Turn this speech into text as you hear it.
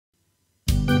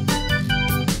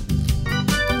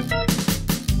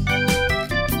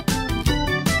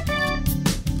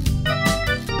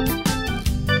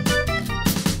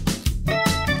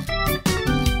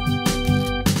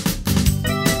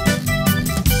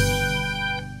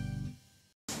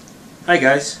Hi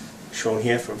guys, Sean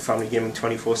here from Family Gaming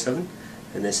 24/7,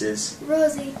 and this is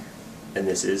Rosie, and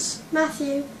this is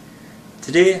Matthew.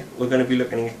 Today we're going to be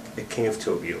looking at King of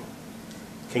Tokyo.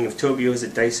 King of Tokyo is a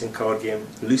dice and card game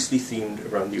loosely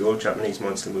themed around the old Japanese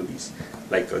monster movies,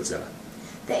 like Godzilla.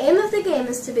 The aim of the game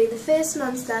is to be the first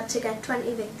monster to get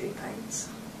 20 victory points,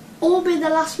 or be the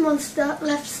last monster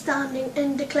left standing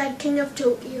and declared King of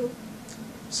Tokyo.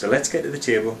 So let's get to the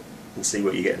table and see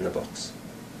what you get in the box.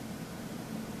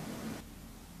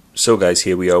 So guys,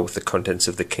 here we are with the contents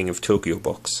of the King of Tokyo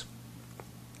box.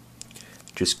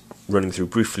 Just running through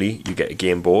briefly, you get a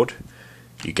game board,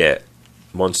 you get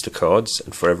monster cards,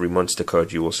 and for every monster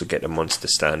card you also get a monster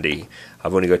standee.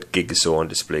 I've only got Gigasaur on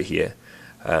display here,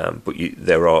 but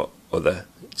there are other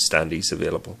standees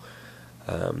available.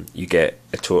 You get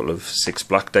a total of 6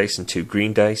 black dice and 2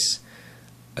 green dice,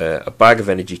 a bag of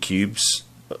energy cubes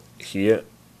here,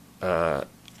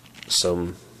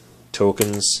 some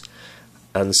tokens,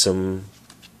 and some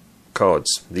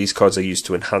cards. These cards are used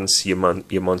to enhance your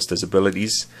monster's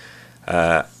abilities,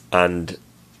 and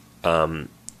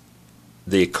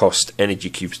they cost energy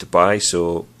cubes to buy.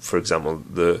 So, for example,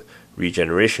 the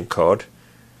regeneration card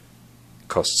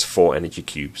costs 4 energy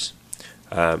cubes.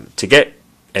 To get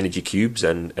energy cubes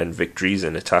and victories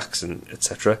and attacks and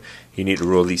etc., you need to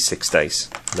roll these 6 dice.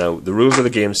 Now, the rules of the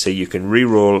game say you can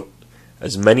re-roll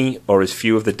as many or as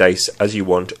few of the dice as you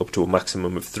want, up to a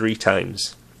maximum of 3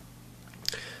 times.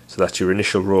 So that's your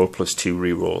initial roll plus 2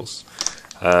 re-rolls.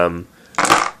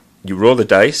 You roll the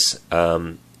dice,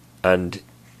 and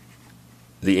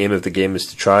the aim of the game is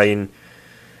to try and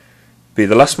be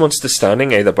the last monster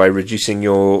standing, either by reducing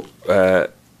your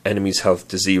enemy's health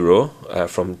to 0,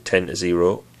 from 10 to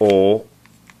 0, or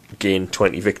gain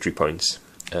 20 victory points.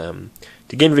 To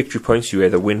gain victory points, you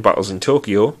either win battles in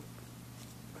Tokyo,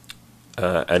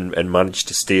 and manage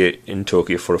to stay in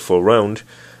Tokyo for a full round,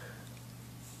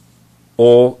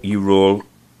 or you roll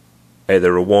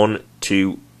either a 1,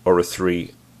 2 or a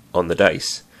 3 on the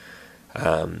dice.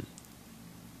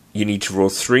 You need to roll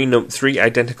 3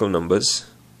 identical numbers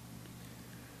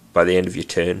by the end of your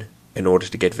turn in order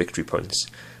to get victory points.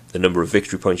 The number of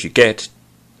victory points you get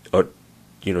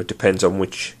depends on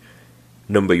which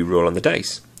number you roll on the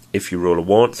dice. If you roll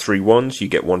 3 1s, you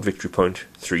get 1 victory point,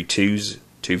 3 2s,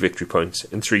 2 victory points,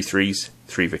 and 3 3s,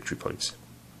 3 victory points.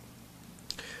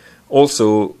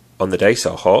 Also on the dice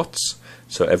are hearts,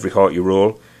 so every heart you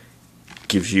roll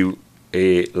gives you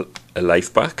a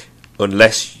life back,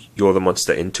 unless you're the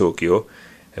monster in Tokyo,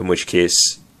 in which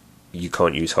case you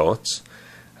can't use hearts.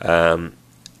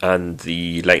 And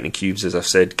the lightning cubes, as I've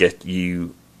said, get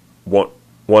you one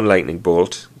lightning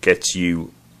bolt gets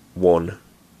you 1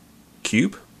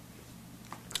 cube.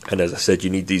 And as I said,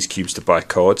 you need these cubes to buy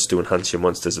cards to enhance your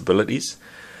monster's abilities.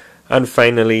 And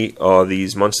finally are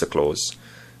these monster claws.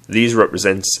 These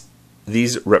represent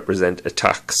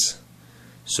attacks.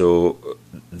 So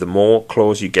the more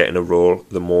claws you get in a roll,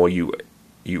 the more you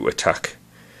attack.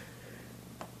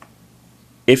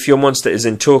 If your monster is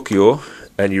in Tokyo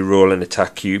and you roll an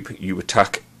attack cube, you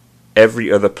attack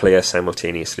every other player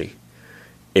simultaneously.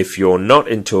 If you're not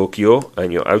in Tokyo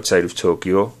and you're outside of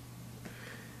Tokyo,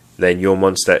 then your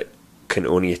monster can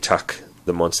only attack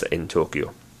the monster in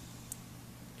Tokyo.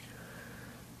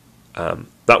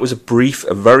 That was a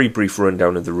very brief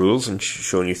rundown of the rules and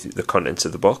showing you the contents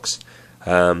of the box.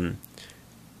 In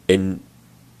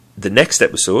the next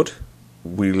episode,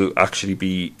 we'll actually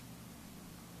be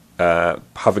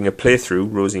having a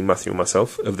playthrough, Rosie, Matthew and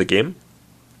myself, of the game.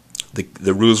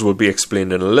 The rules will be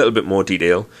explained in a little bit more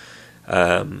detail.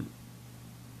 So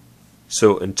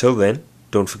until then,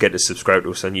 don't forget to subscribe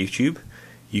to us on YouTube.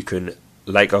 You can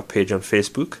like our page on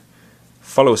Facebook,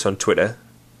 follow us on Twitter,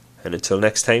 and until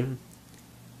next time,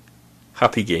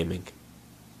 happy gaming.